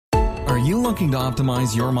you looking to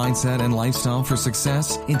optimize your mindset and lifestyle for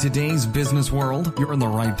success in today's business world? You're in the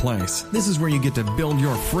right place. This is where you get to build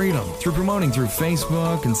your freedom through promoting through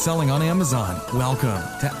Facebook and selling on Amazon. Welcome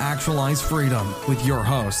to Actualize Freedom with your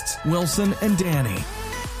hosts, Wilson and Danny.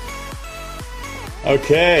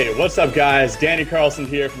 Okay, what's up, guys? Danny Carlson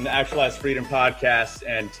here from the Actualize Freedom podcast,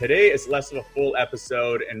 and today is less of a full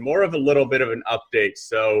episode and more of a little bit of an update.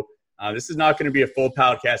 So this is not going to be a full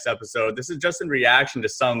podcast episode. This is just in reaction to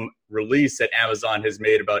some release that Amazon has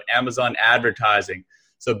made about Amazon advertising.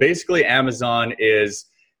 So basically,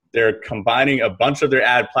 they're combining a bunch of their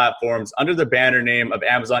ad platforms under the banner name of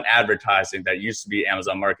Amazon Advertising. That used to be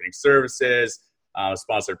Amazon Marketing Services,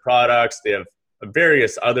 sponsored products. They have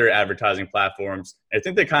various other advertising platforms. I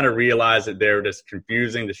think they kind of realized that they're just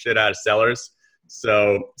confusing the shit out of sellers.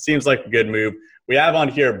 So seems like a good move. We have on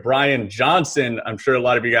here Brian Johnson. I'm sure a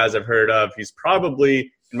lot of you guys have heard of. He's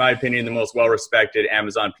probably, in my opinion, the most well-respected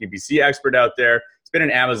Amazon PPC expert out there. He's been in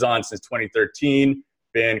Amazon since 2013,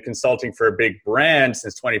 been consulting for a big brand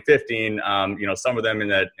since 2015. Some of them in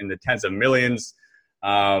the tens of millions.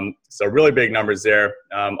 So really big numbers there.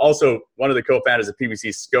 Also, one of the co-founders of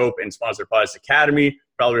PPC Scope and Sponsored Products Academy,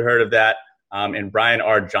 probably heard of that, and Brian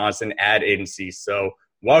R. Johnson Ad Agency. So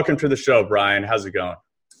welcome to the show, Brian. How's it going?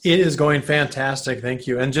 It is going fantastic. Thank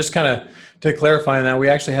you. And just kind of to clarify on that, we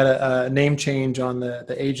actually had a name change on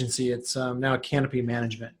the agency. It's now Canopy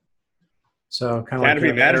Management. So kind of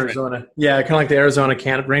like the Arizona. Yeah, kind of like the Arizona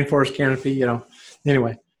Rainforest Canopy,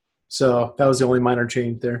 Anyway, so that was the only minor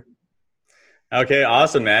change there. Okay,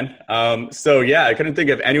 awesome, man. I couldn't think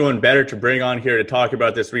of anyone better to bring on here to talk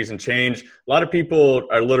about this recent change. A lot of people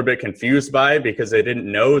are a little bit confused by it because they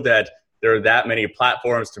didn't know that there are that many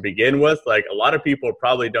platforms to begin with. Like, a lot of people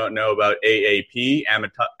probably don't know about AAP,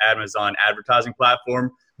 Amazon Advertising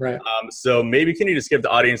Platform. Right. So maybe can you just give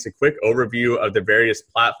the audience a quick overview of the various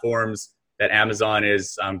platforms that Amazon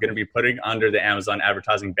is going to be putting under the Amazon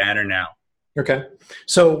Advertising banner now? Okay.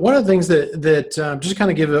 So one of the things that just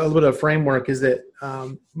kind of give a little bit of framework is that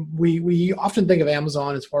we often think of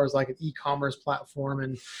Amazon as far as like an e-commerce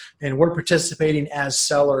platform, and we're participating as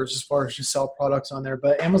sellers as far as to sell products on there.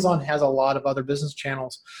 But Amazon has a lot of other business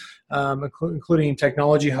channels, including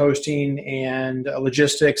technology hosting and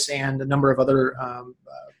logistics and a number of other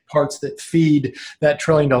parts that feed that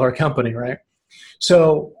trillion-dollar company, right?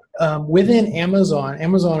 So within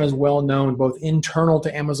Amazon is well known, both internal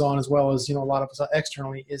to Amazon as well as a lot of us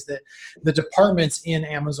externally, is that the departments in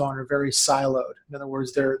Amazon are very siloed. In other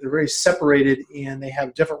words, they're very separated, and they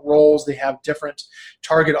have different roles, they have different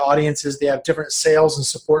target audiences, they have different sales and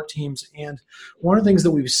support teams. And one of the things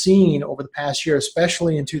that we've seen over the past year,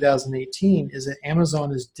 especially in 2018, is that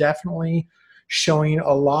Amazon is definitely showing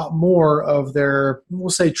a lot more of their, we'll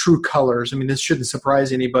say, true colors. I mean, this shouldn't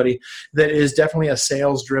surprise anybody. That is definitely a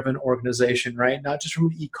sales-driven organization, right? Not just from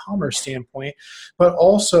an e-commerce standpoint, but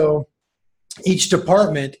also each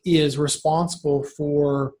department is responsible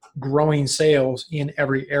for growing sales in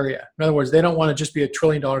every area. In other words, they don't want to just be a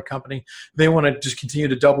trillion-dollar company. They want to just continue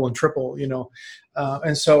to double and triple,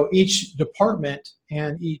 and so each department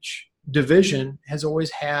and each division has always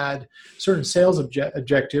had certain sales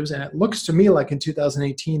objectives, and it looks to me like in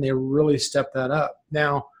 2018 they really stepped that up.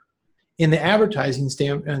 Now, in the advertising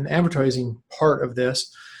part of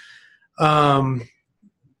this, some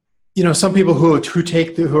people who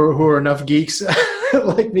are enough geeks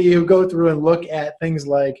like me, who go through and look at things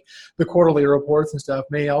like the quarterly reports and stuff,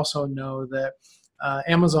 may also know that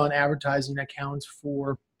Amazon advertising accounts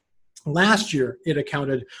for, last year, it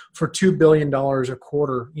accounted for $2 billion a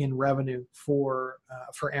quarter in revenue for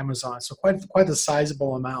Amazon. So quite a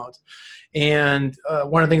sizable amount. And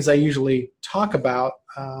one of the things I usually talk about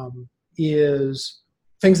is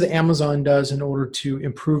things that Amazon does in order to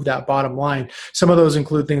improve that bottom line. Some of those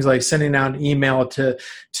include things like sending out an email to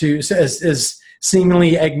as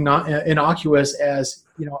seemingly innocuous as,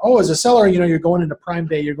 as a seller, you're going into Prime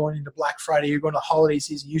Day, you're going into Black Friday, you're going to holiday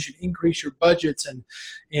season, you should increase your budgets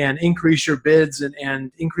and increase your bids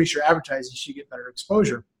and increase your advertising so you get better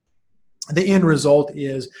exposure. The end result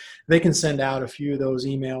is they can send out a few of those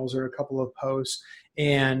emails or a couple of posts,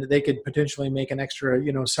 and they could potentially make an extra,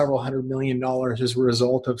 several $100 million as a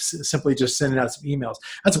result of simply just sending out some emails.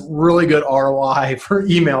 That's a really good ROI for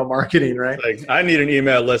email marketing, right? Like, I need an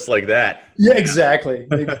email list like that. Yeah, exactly.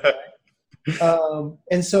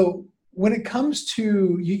 And so when it comes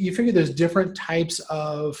to, you figure there's different types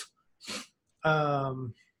of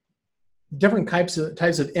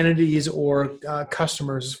entities or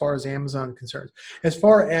customers as far as Amazon is concerned. As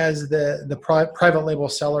far as the private label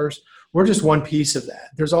sellers, we're just one piece of that.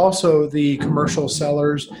 There's also the commercial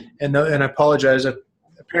sellers, and I apologize,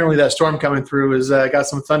 apparently that storm coming through has got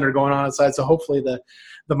some thunder going on outside, so hopefully the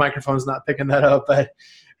microphone's not picking that up. But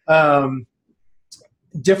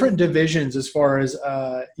different divisions as far as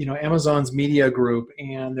Amazon's media group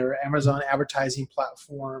and their Amazon advertising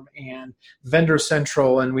platform and Vendor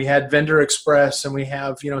Central, and we had Vendor Express, and we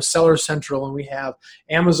have Seller Central, and we have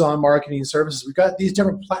Amazon Marketing Services. We've got these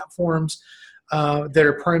different platforms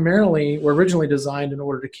that were originally designed in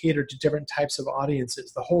order to cater to different types of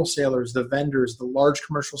audiences: the wholesalers, the vendors, the large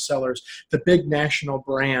commercial sellers, the big national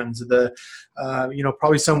brands, the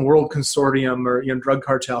probably some world consortium or drug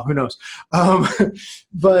cartel, who knows.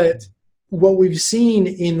 But what we've seen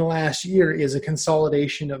in the last year is a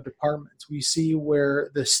consolidation of departments. We see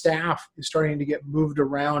where the staff is starting to get moved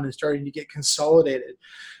around and starting to get consolidated,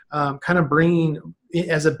 kind of bringing,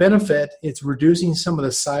 as a benefit, it's reducing some of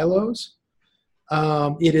the silos.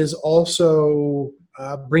 It is also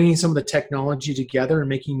bringing some of the technology together and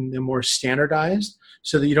making them more standardized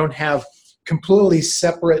so that you don't have completely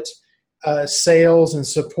separate sales and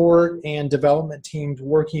support and development teams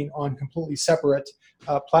working on completely separate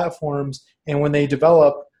platforms. And when they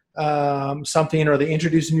develop something, or they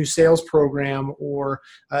introduce a new sales program or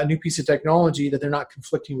a new piece of technology, that they're not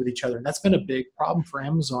conflicting with each other. And that's been a big problem for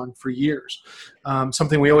Amazon for years.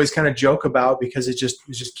 Something we always kind of joke about because it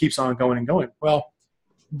just keeps on going and going. Well,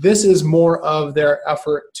 this is more of their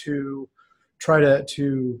effort to try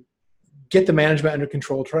to get the management under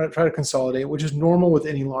control, try to consolidate, which is normal with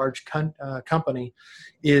any large company,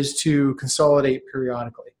 is to consolidate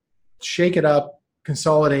periodically. Shake it up,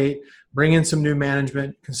 consolidate, bring in some new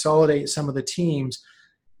management, consolidate some of the teams,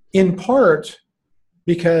 in part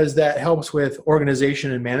because that helps with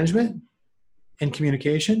organization and management and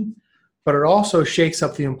communication, but it also shakes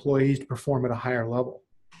up the employees to perform at a higher level.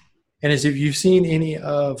 And as if you've seen any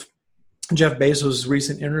of Jeff Bezos'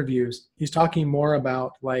 recent interviews, he's talking more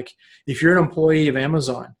about, like, if you're an employee of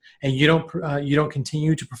Amazon and you don't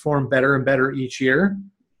continue to perform better and better each year,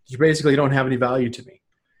 you basically don't have any value to me.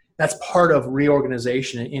 That's part of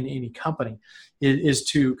reorganization in any company, is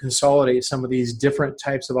to consolidate some of these different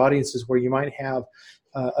types of audiences where you might have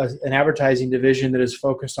an advertising division that is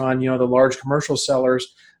focused on the large commercial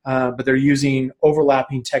sellers, but they're using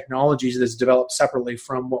overlapping technologies that's developed separately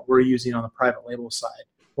from what we're using on the private label side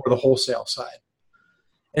or the wholesale side.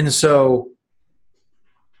 And so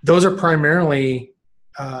those are primarily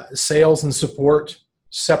sales and support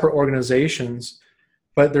separate organizations,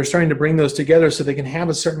 but they're starting to bring those together so they can have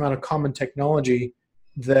a certain amount of common technology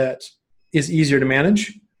that is easier to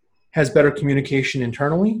manage, has better communication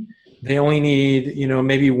internally. They only need,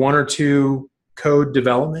 maybe one or two code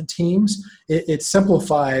development teams. It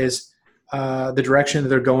simplifies the direction that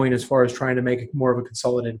they're going as far as trying to make it more of a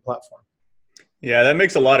consolidated platform. Yeah, that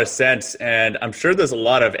makes a lot of sense. And I'm sure there's a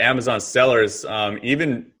lot of Amazon sellers,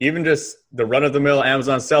 even just the run-of-the-mill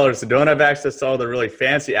Amazon sellers who don't have access to all the really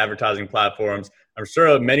fancy advertising platforms. I'm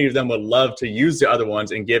sure many of them would love to use the other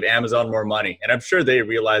ones and give Amazon more money. And I'm sure they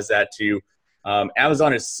realize that too.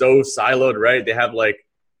 Amazon is so siloed, right? They have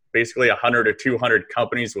basically 100 or 200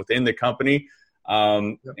 companies within the company.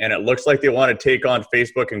 And it looks like they want to take on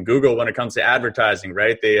Facebook and Google when it comes to advertising,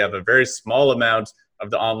 right? They have a very small amount of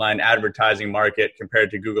the online advertising market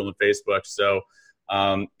compared to Google and Facebook. So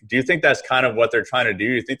do you think that's kind of what they're trying to do?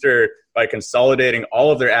 You think they're, by consolidating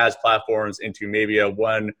all of their ads platforms into maybe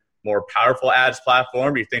one more powerful ads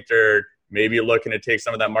platform, do you think they're maybe looking to take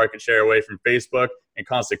some of that market share away from Facebook and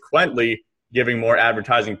consequently giving more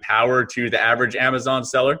advertising power to the average Amazon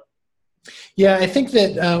seller? Yeah, I think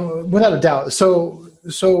that without a doubt. So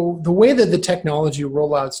the way that the technology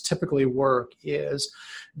rollouts typically work is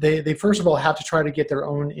they first of all have to try to get their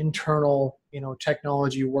own internal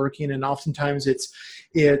technology working, and oftentimes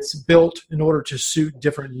it's built in order to suit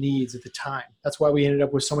different needs at the time. That's why we ended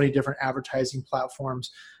up with so many different advertising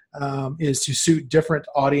platforms. Is to suit different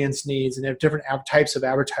audience needs and have different types of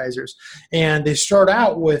advertisers. And they start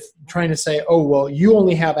out with trying to say, oh, well, you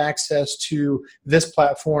only have access to this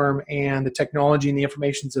platform and the technology and the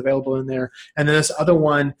information is available in there. And then this other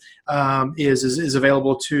one is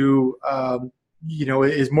available to,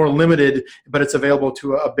 is more limited, but it's available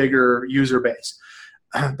to a bigger user base.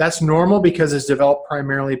 That's normal because it's developed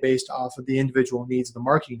primarily based off of the individual needs of the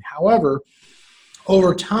marketing. However,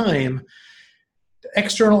 over time,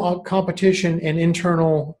 external competition and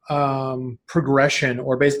internal progression,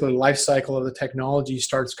 or basically the life cycle of the technology,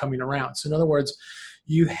 starts coming around. So in other words,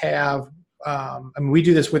 you have, we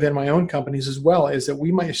do this within my own companies as well, is that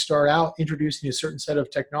we might start out introducing a certain set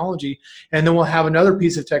of technology, and then we'll have another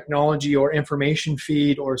piece of technology or information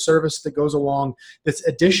feed or service that goes along that's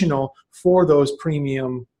additional for those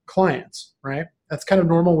premium clients, right? That's kind of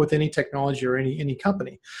normal with any technology or any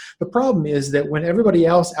company. The problem is that when everybody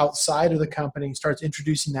else outside of the company starts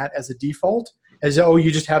introducing that as a default, as, oh,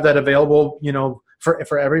 you just have that available,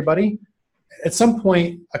 for everybody, at some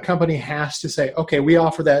point, a company has to say, okay, we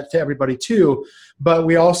offer that to everybody too, but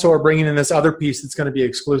we also are bringing in this other piece that's going to be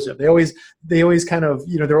exclusive. They always kind of,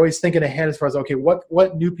 they're always thinking ahead as far as, okay,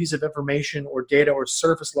 what new piece of information or data or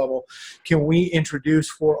service level can we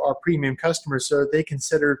introduce for our premium customers so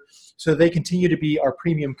they continue to be our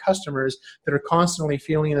premium customers that are constantly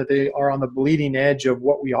feeling that they are on the bleeding edge of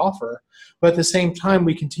what we offer. But at the same time,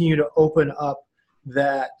 we continue to open up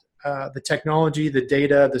that the technology, the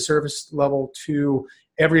data, the service level to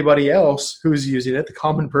everybody else who's using it, the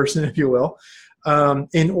common person, if you will,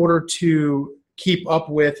 in order to keep up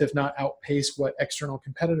with, if not outpace, what external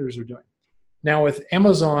competitors are doing. Now with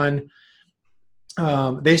Amazon,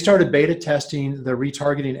 they started beta testing the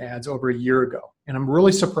retargeting ads over a year ago. And I'm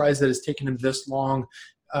really surprised that it's taken them this long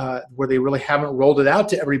where they really haven't rolled it out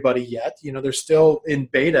to everybody yet. They're still in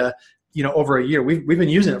beta, over a year. We've been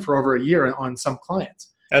using it for over a year on some clients.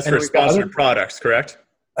 That's for sponsored products, correct?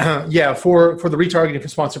 Yeah, for the retargeting for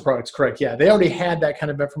sponsored products, correct. Yeah, they already had that kind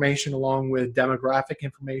of information along with demographic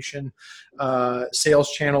information, sales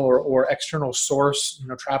channel or external source,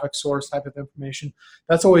 traffic source type of information.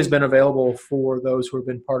 That's always been available for those who have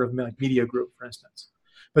been part of like Media Group, for instance.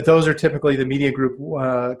 But those are typically the Media Group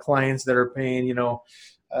clients that are paying,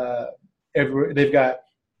 they've got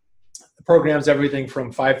programs everything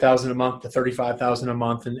from $5,000 a month to $35,000 a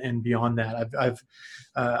month and beyond that.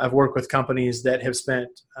 I've worked with companies that have spent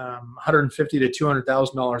 $150,000 to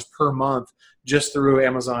 $200,000 per month just through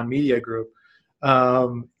Amazon Media Group,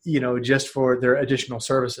 just for their additional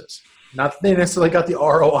services. Not that they necessarily got the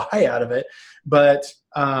ROI out of it, but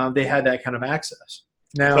they had that kind of access.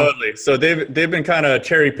 Now, totally. So they've been kind of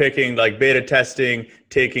cherry picking, like beta testing,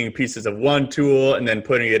 taking pieces of one tool and then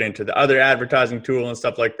putting it into the other advertising tool and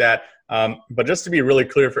stuff like that. But just to be really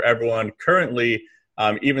clear for everyone, currently,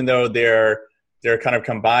 even though they're kind of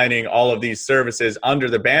combining all of these services under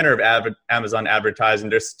the banner of Amazon advertising,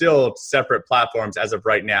 they're still separate platforms as of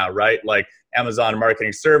right now, right? Like Amazon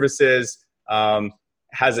Marketing Services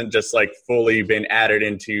hasn't just like fully been added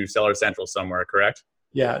into Seller Central somewhere, correct?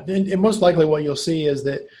 Yeah, and most likely what you'll see is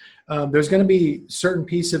that there's going to be certain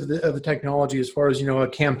piece of the technology as far as, a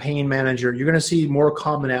campaign manager. You're going to see more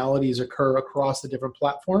commonalities occur across the different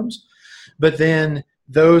platforms. But then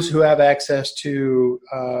those who have access to,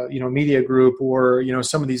 Media Group or,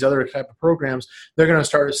 some of these other type of programs, they're going to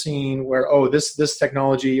start seeing where, this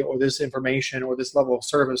technology or this information or this level of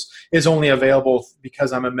service is only available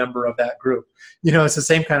because I'm a member of that group. It's the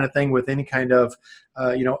same kind of thing with any kind of,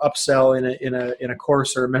 upsell in a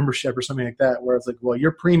course or a membership or something like that, where it's like, well,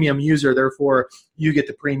 you're a premium user, therefore you get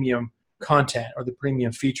the premium content or the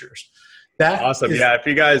premium features. Awesome. Yeah. If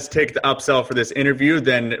you guys take the upsell for this interview,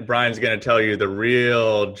 then Brian's going to tell you the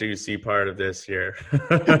real juicy part of this here.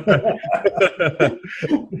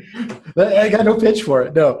 I got no pitch for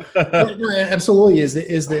it. No, absolutely. Is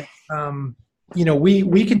that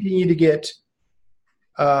we continue to get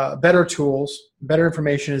better tools, better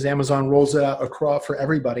information as Amazon rolls it out across for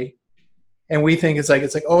everybody. And we think it's like,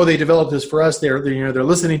 oh, they developed this for us. They're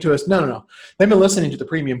listening to us. No. They've been listening to the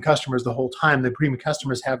premium customers the whole time. The premium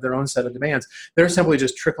customers have their own set of demands. They're simply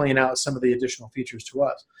just trickling out some of the additional features to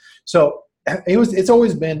us. So it's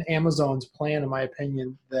always been Amazon's plan, in my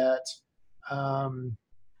opinion, that, and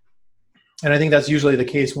I think that's usually the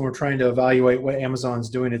case when we're trying to evaluate what Amazon's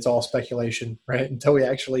doing. It's all speculation, right? Until we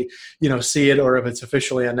actually, see it or if it's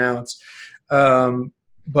officially announced.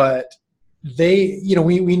 But they,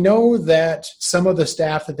 we know that some of the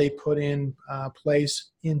staff that they put in place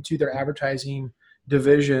into their advertising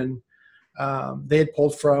division, they had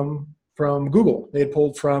pulled from Google. They had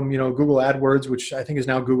pulled from, Google AdWords, which I think is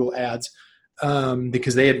now Google Ads,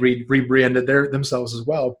 because they had rebranded themselves as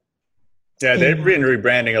well. Yeah, they've been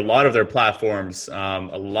rebranding a lot of their platforms,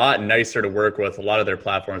 a lot nicer to work with. A lot of their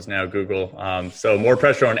platforms now, Google. So more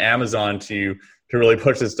pressure on Amazon to really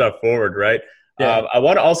push this stuff forward, right? Yeah. I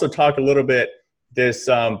want to also talk a little bit, this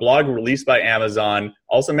blog released by Amazon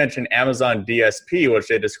also mentioned Amazon DSP, which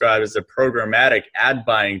they describe as a programmatic ad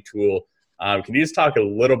buying tool. Can you just talk a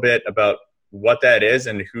little bit about what that is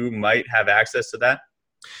and who might have access to that?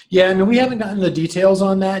 Yeah, we haven't gotten the details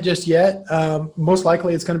on that just yet. Most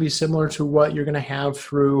likely it's going to be similar to what you're going to have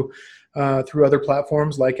through other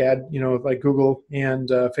platforms like like Google and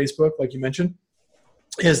Facebook, like you mentioned,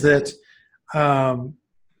 is that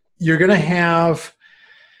you're going to have,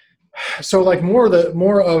 so like more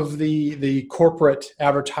of the corporate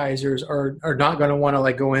advertisers are not going to want to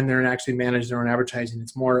like go in there and actually manage their own advertising.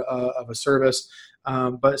 It's more of a service.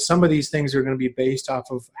 But some of these things are going to be based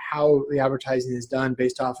off of how the advertising is done,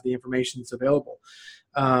 based off of the information that's available.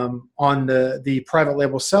 On the private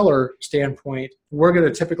label seller standpoint, we're going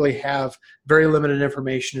to typically have very limited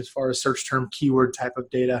information as far as search term keyword type of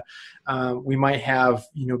data. We might have,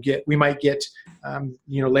 get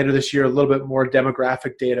later this year a little bit more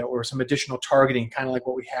demographic data or some additional targeting, kind of like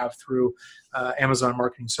what we have through Amazon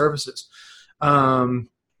Marketing Services.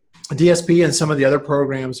 DSP and some of the other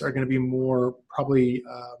programs are going to be more probably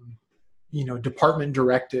department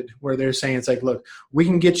directed, where they're saying it's like, look, we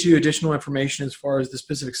can get you additional information as far as the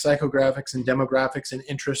specific psychographics and demographics and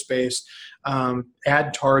interest-based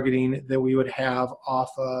ad targeting that we would have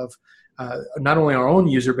off of not only our own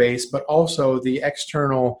user base, but also the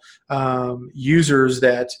external users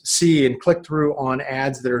that see and click through on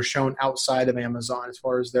ads that are shown outside of Amazon as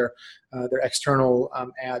far as their external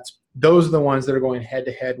ads. Those are the ones that are going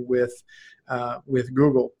head-to-head with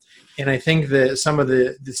Google. And I think that some of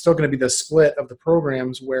it's still going to be the split of the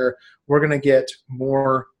programs where we're going to get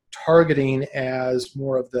more targeting as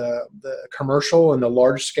more of the commercial and the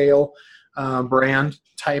large scale brand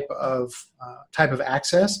type of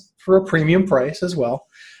access for a premium price as well.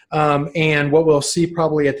 And what we'll see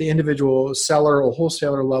probably at the individual seller or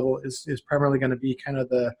wholesaler level is primarily going to be kind of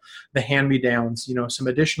the hand-me-downs, some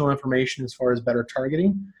additional information as far as better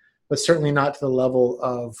targeting, but certainly not to the level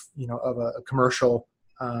of a commercial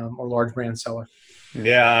or large brand seller.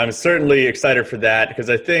 Yeah, I'm certainly excited for that,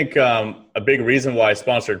 because I think a big reason why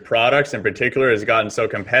sponsored products in particular has gotten so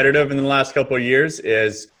competitive in the last couple of years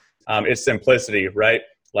is its simplicity, right?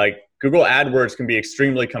 Like Google AdWords can be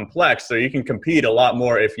extremely complex, so you can compete a lot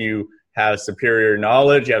more if you have superior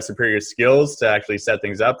knowledge, you have superior skills to actually set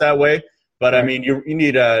things up that way. But I mean, you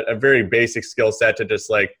need a very basic skill set to just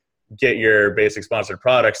like get your basic sponsored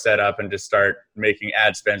product set up and just start making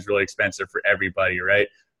ad spends really expensive for everybody, right?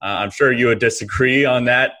 I'm sure you would disagree on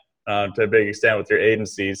that to a big extent with your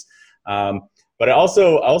agencies. But I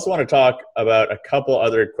also want to talk about a couple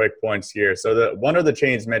other quick points here. So one of the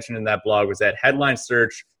changes mentioned in that blog was that headline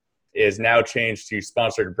search is now changed to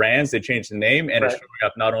sponsored brands. They changed the name, and It's showing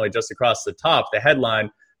up not only just across the top, the headline,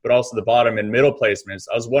 but also the bottom and middle placements.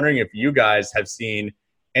 I was wondering if you guys have seen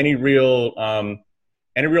any real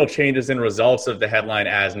changes in results of the headline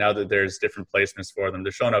ads now that there's different placements for them.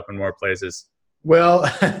 They're showing up in more places. Well,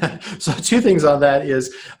 so two things on that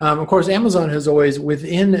is, of course, Amazon has always,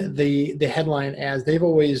 within the headline ads, they've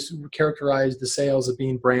always characterized the sales as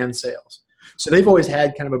being brand sales. So they've always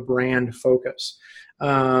had kind of a brand focus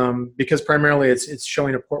because primarily it's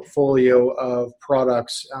showing a portfolio of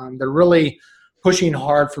products. They're really pushing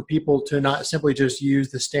hard for people to not simply just use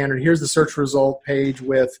the standard, here's the search result page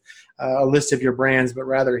with a list of your brands, but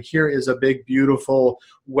rather here is a big, beautiful,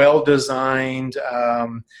 well-designed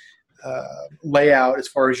layout as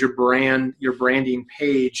far as your branding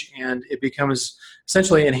page, and it becomes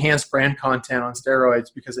essentially enhanced brand content on steroids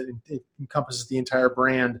because it encompasses the entire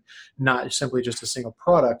brand, not simply just a single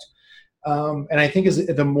product. And I think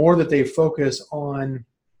the more that they focus on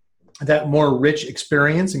that more rich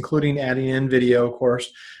experience, including adding in video, of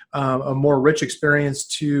course, a more rich experience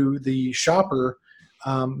to the shopper,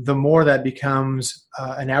 the more that becomes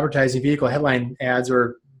an advertising vehicle. Headline ads,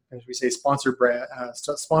 or as we say, sponsored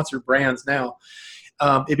brands now,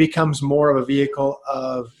 it becomes more of a vehicle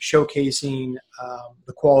of showcasing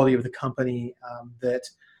the quality of the company that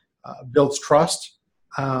builds trust,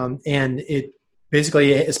 and it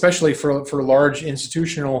basically, especially for large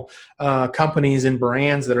institutional companies and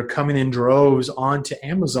brands that are coming in droves onto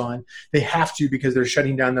Amazon, they have to, because they're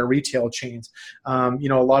shutting down their retail chains. A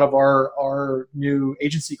lot of our new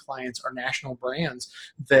agency clients are national brands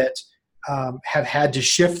that have had to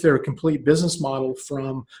shift their complete business model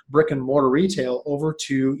from brick and mortar retail over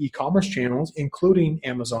to e-commerce channels, including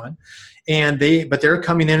Amazon. And but they're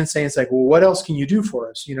coming in and saying, it's like, well, what else can you do for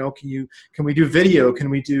us? Can we do video? Can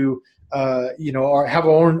we do or have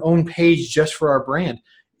our own page just for our brand?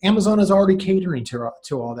 Amazon is already catering to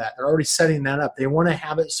all that. They're already setting that up. They want to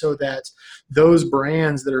have it so that those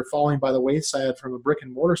brands that are falling by the wayside from a brick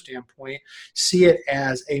and mortar standpoint see it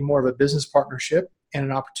as a more of a business partnership and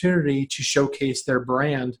an opportunity to showcase their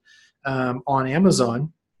brand on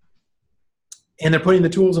Amazon. And they're putting the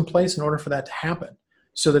tools in place in order for that to happen,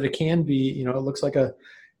 so that it can be, it looks like the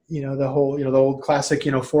old classic,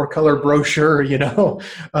 4-color brochure,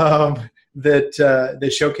 that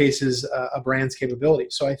showcases a brand's capability.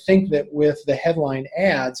 So I think that with the headline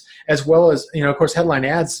ads, as well as, of course, headline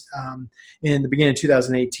ads in the beginning of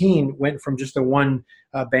 2018 went from just the one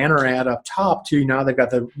banner ad up top to now they've got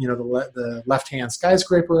the left-hand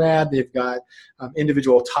skyscraper ad. They've got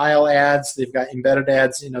individual tile ads. They've got embedded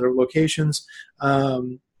ads in other locations.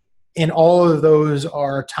 And all of those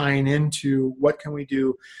are tying into what can we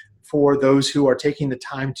do for those who are taking the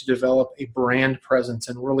time to develop a brand presence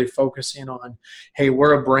and really focus in on, hey,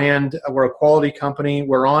 we're a brand, we're a quality company,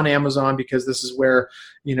 we're on Amazon because this is where,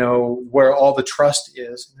 where all the trust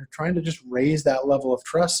is. And they're trying to just raise that level of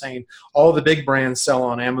trust, saying all the big brands sell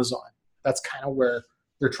on Amazon. That's kind of where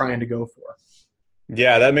they're trying to go for.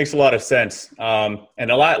 Yeah, that makes a lot of sense. And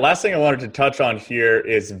the last thing I wanted to touch on here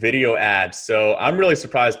is video ads. So I'm really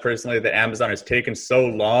surprised personally that Amazon has taken so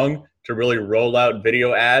long to really roll out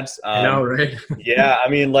video ads. I know, right? Yeah, I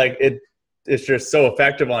mean, like it's just so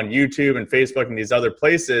effective on YouTube and Facebook and these other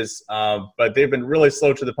places, but they've been really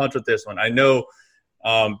slow to the punch with this one. I know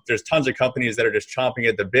there's tons of companies that are just chomping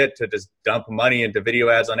at the bit to just dump money into video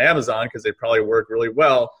ads on Amazon because they probably work really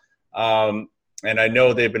well. And I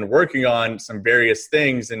know they've been working on some various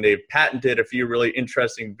things, and they've patented a few really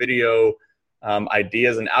interesting video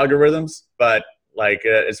ideas and algorithms. But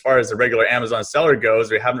as far as the regular Amazon seller goes,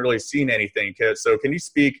 we haven't really seen anything. So can you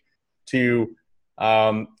speak to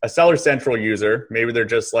a Seller Central user? Maybe they're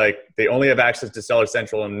just they only have access to Seller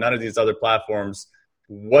Central and none of these other platforms.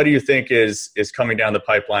 What do you think is coming down the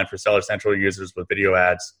pipeline for Seller Central users with video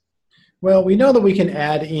ads? Well, we know that we can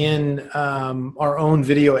add in our own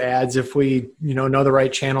video ads if we, know the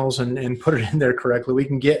right channels and put it in there correctly. We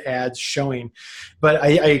can get ads showing. But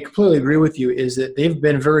I completely agree with you is that they've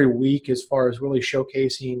been very weak as far as really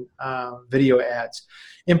showcasing video ads,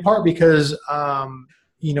 in part because,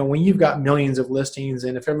 when you've got millions of listings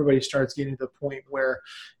and if everybody starts getting to the point where,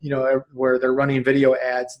 where they're running video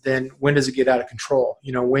ads, then when does it get out of control?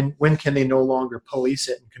 When can they no longer police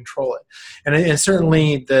it and control it? And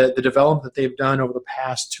certainly the development that they've done over the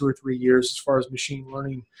past 2 or 3 years as far as machine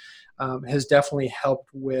learning has definitely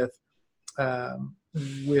helped with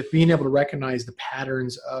being able to recognize the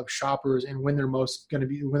patterns of shoppers and when they're going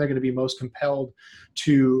to be most compelled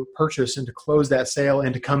to purchase and to close that sale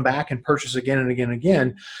and to come back and purchase again and again and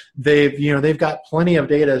again. They've got plenty of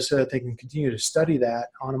data so that they can continue to study that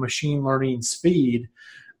on a machine learning speed.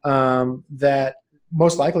 That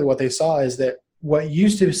most likely what they saw is that what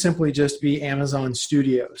used to simply just be Amazon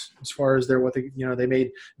Studios, as far as they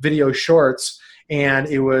made video shorts, and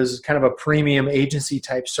it was kind of a premium agency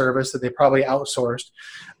type service that they probably outsourced.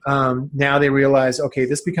 Now they realize, okay,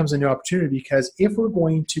 this becomes a new opportunity because if we're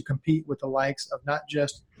going to compete with the likes of not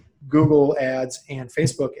just Google ads and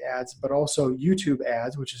Facebook ads, but also YouTube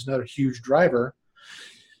ads, which is another huge driver,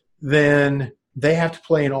 then they have to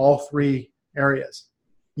play in all three areas.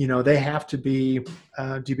 They have to be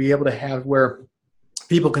able to have where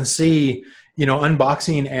people can see,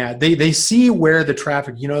 unboxing ad. They see where the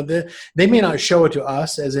traffic, they may not show it to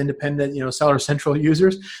us as independent, Seller Central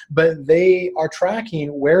users, but they are tracking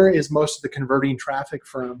where is most of the converting traffic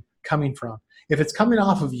coming from. If it's coming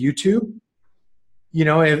off of YouTube,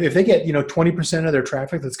 if they get, 20% of their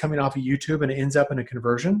traffic that's coming off of YouTube and it ends up in a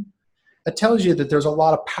conversion, that tells you that there's a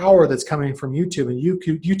lot of power that's coming from YouTube, and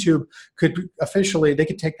YouTube they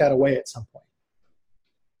could take that away at some point.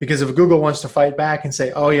 Because if Google wants to fight back and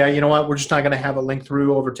say, oh yeah, you know what, we're just not going to have it linked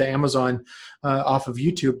through over to Amazon off of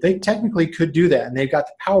YouTube, they technically could do that, and they've got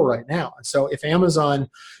the power right now. And so if Amazon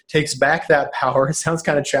takes back that power, it sounds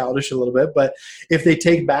kind of childish a little bit, but if they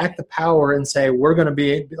take back the power and say, we're going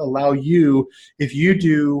to allow you, if you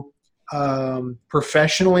do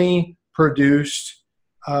professionally produced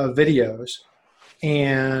videos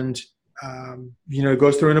and it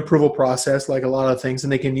goes through an approval process like a lot of things,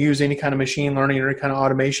 and they can use any kind of machine learning or any kind of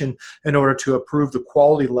automation in order to approve the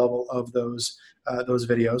quality level of those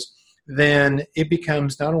videos, then it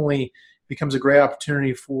not only becomes a great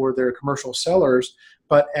opportunity for their commercial sellers,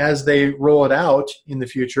 but as they roll it out in the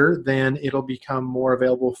future, then it'll become more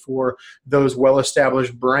available for those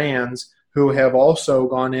well-established brands who have also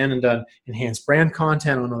gone in and done enhanced brand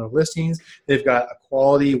content on other listings. They've got a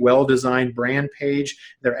quality, well-designed brand page.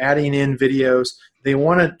 They're adding in videos. They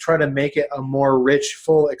want to try to make it a more rich,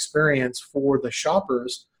 full experience for the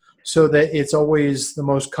shoppers so that it's always the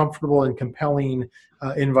most comfortable and compelling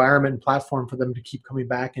environment and platform for them to keep coming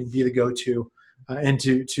back and be the go-to and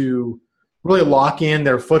to really lock in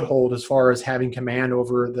their foothold as far as having command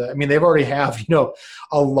over they've already have,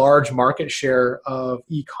 a large market share of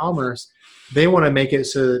e-commerce. They want to make it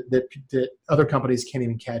so that other companies can't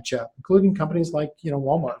even catch up, including companies like,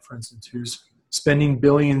 Walmart, for instance, who's spending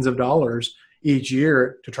billions of dollars each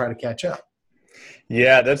year to try to catch up.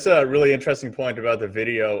 Yeah, that's a really interesting point about the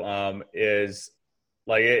video is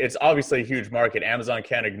it's obviously a huge market. Amazon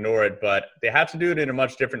can't ignore it, but they have to do it in a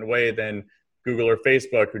much different way than Google or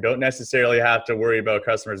Facebook, who don't necessarily have to worry about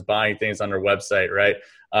customers buying things on their website, right?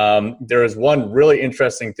 There was one really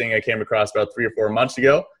interesting thing I came across about 3 or 4 months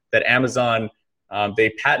ago that Amazon they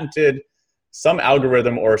patented some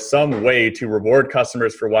algorithm or some way to reward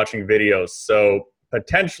customers for watching videos. So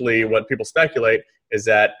potentially what people speculate is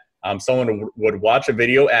that someone would watch a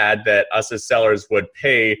video ad that us as sellers would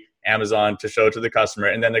pay Amazon to show to the customer,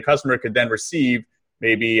 and then the customer could then receive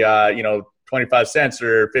maybe 25 cents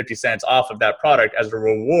or 50 cents off of that product as a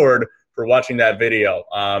reward for watching that video.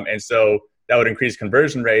 And so that would increase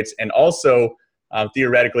conversion rates. And also,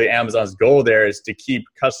 theoretically, Amazon's goal there is to keep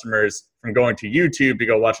customers from going to YouTube to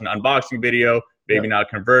go watch an unboxing video, maybe not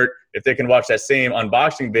convert. If they can watch that same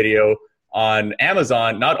unboxing video on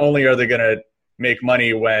Amazon, not only are they going to make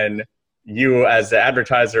money when you as the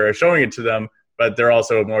advertiser are showing it to them, but they're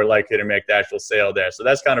also more likely to make the actual sale there. So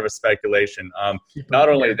that's kind of a speculation. Not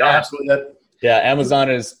only that, Amazon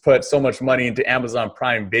has put so much money into Amazon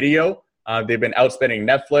Prime Video. They've been outspending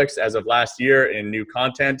Netflix as of last year in new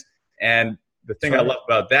content. And the thing I love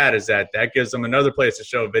about that is that gives them another place to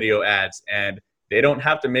show video ads, and they don't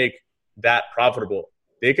have to make that profitable.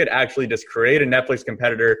 They could actually just create a Netflix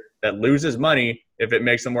competitor that loses money if it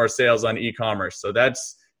makes them more sales on e-commerce. So that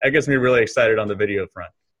gets me really excited on the video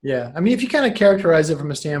front. Yeah. I mean, if you kind of characterize it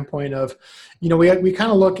from a standpoint of, we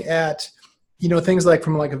kind of look at, things like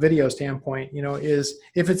from like a video standpoint, is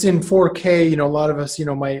if it's in 4K, a lot of us,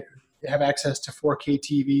 might have access to 4K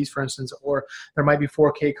TVs, for instance, or there might be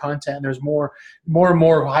 4K content, and there's more and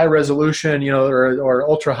more high resolution, or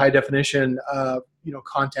ultra high definition,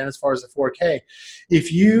 content as far as the 4K.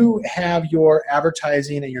 If you have your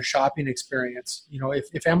advertising and your shopping experience,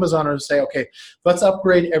 if Amazon were to say, okay, let's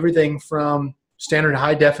upgrade everything from standard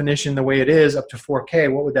high definition the way it is up to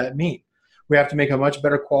 4K, what would that mean? We have to make a much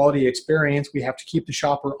better quality experience. We have to keep the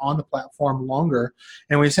shopper on the platform longer.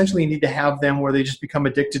 And we essentially need to have them where they just become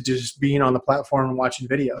addicted to just being on the platform and watching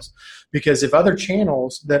videos. Because if other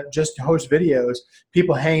channels that just host videos,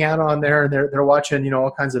 people hang out on there and they're watching,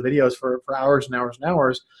 all kinds of videos for hours and hours and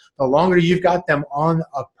hours, the longer you've got them on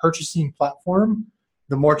a purchasing platform,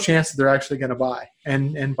 the more chance that they're actually going to buy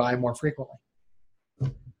and buy more frequently.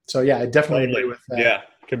 So yeah, I definitely agree with that. Yeah.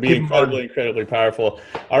 Could be incredibly powerful.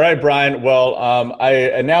 All right, Brian. Well, I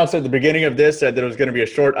announced at the beginning of this that there was going to be a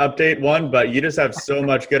short update one, but you just have so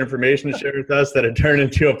much good information to share with us that it turned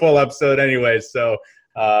into a full episode anyway. So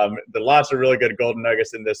the lots of really good golden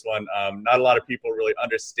nuggets in this one. Not a lot of people really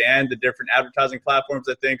understand the different advertising platforms,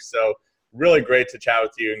 I think. So really great to chat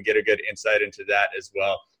with you and get a good insight into that as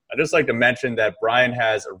well. I'd just like to mention that Brian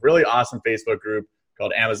has a really awesome Facebook group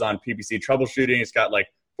called Amazon PPC Troubleshooting. It's got like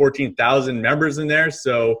 14,000 members in there.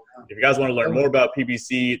 So if you guys want to learn more about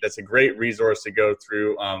PPC, that's a great resource to go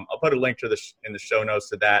through. I'll put a link to in the show notes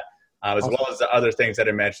to that, as well as the other things that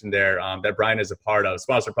I mentioned there that Brian is a part of.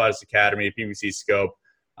 Sponsored Products Academy, PPC Scope.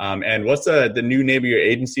 And what's the new name of your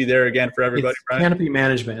agency there again for everybody, it's Brian? Canopy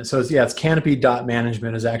Management. So it's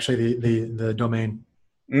canopy.management is actually the domain.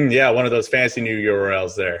 Yeah, one of those fancy new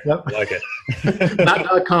URLs there. Yep. I like it.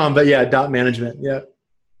 Not .com, but yeah, .management. Yeah.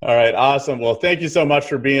 All right, awesome. Well, thank you so much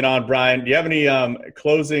for being on, Brian. Do you have any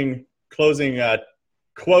closing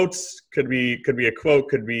quotes? Could be a quote,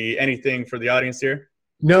 could be anything for the audience here.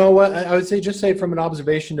 No, I would say from an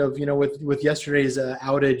observation of with yesterday's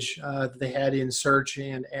outage that they had in search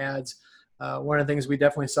and ads. One of the things we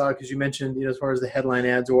definitely saw, because you mentioned as far as the headline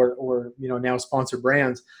ads or now sponsored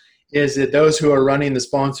brands, is that those who are running the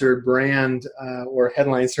sponsored brand or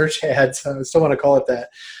headline search ads, I still want to call it that,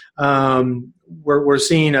 we're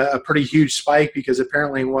seeing a pretty huge spike, because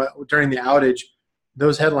apparently during the outage,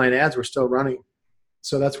 those headline ads were still running.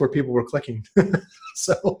 So that's where people were clicking.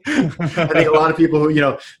 So I think a lot of people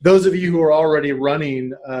who, those of you who are already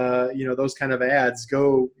running, those kind of ads,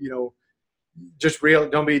 don't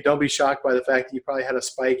be shocked by the fact that you probably had a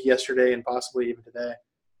spike yesterday and possibly even today.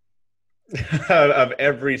 Of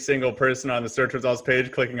every single person on the search results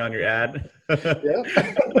page clicking on your ad. Yeah.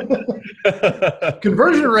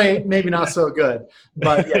 Conversion rate maybe not so good,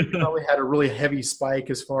 but yeah, you probably had a really heavy spike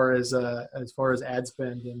as far as ad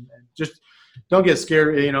spend, and just don't get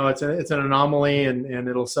scared. It's an anomaly, and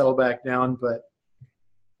it'll settle back down, but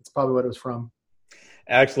it's probably what it was from.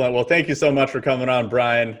 Excellent. Well, thank you so much for coming on,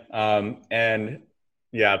 Brian. And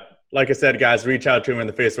yeah, like I said, guys, reach out to him in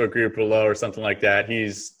the Facebook group below or something like that.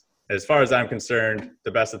 He's, as far as I'm concerned,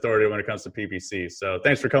 the best authority when it comes to PPC. So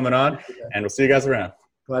thanks for coming on, and we'll see you guys around.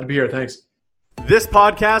 Glad to be here. Thanks. This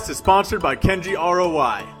podcast is sponsored by Kenji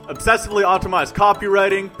ROI. Obsessively optimized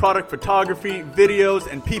copywriting, product photography, videos,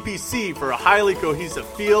 and PPC for a highly cohesive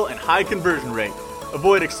feel and high conversion rate.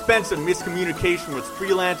 Avoid expensive miscommunication with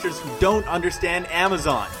freelancers who don't understand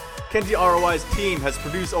Amazon. Kenji ROI's team has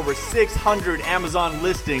produced over 600 Amazon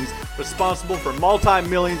listings responsible for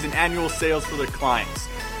multi-millions in annual sales for their clients.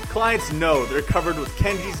 Clients know they're covered with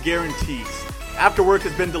Kenji's guarantees. After work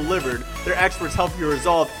has been delivered, their experts help you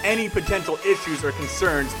resolve any potential issues or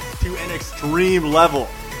concerns to an extreme level.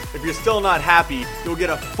 If you're still not happy, you'll get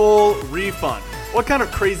a full refund. What kind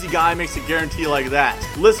of crazy guy makes a guarantee like that?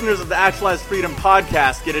 Listeners of the Actualize Freedom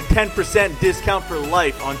podcast get a 10% discount for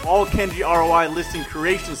life on all Kenji ROI listing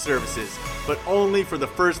creation services, but only for the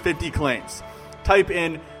first 50 claims. Type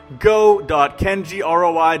in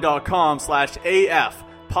go.kenjiroi.com/AF.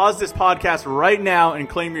 Pause this podcast right now and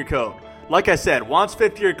claim your code. Like I said, once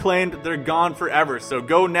 50 are claimed, they're gone forever. So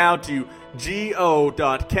go now to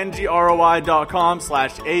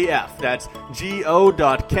go.kenjiroi.com/AF. That's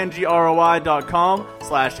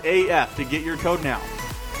go.kenjiroi.com/AF to get your code now.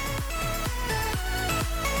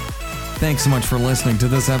 Thanks so much for listening to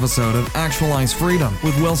this episode of Actualize Freedom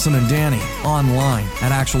with Wilson and Danny, online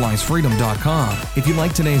at actualizefreedom.com. If you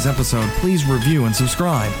like today's episode, please review and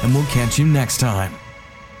subscribe, and we'll catch you next time.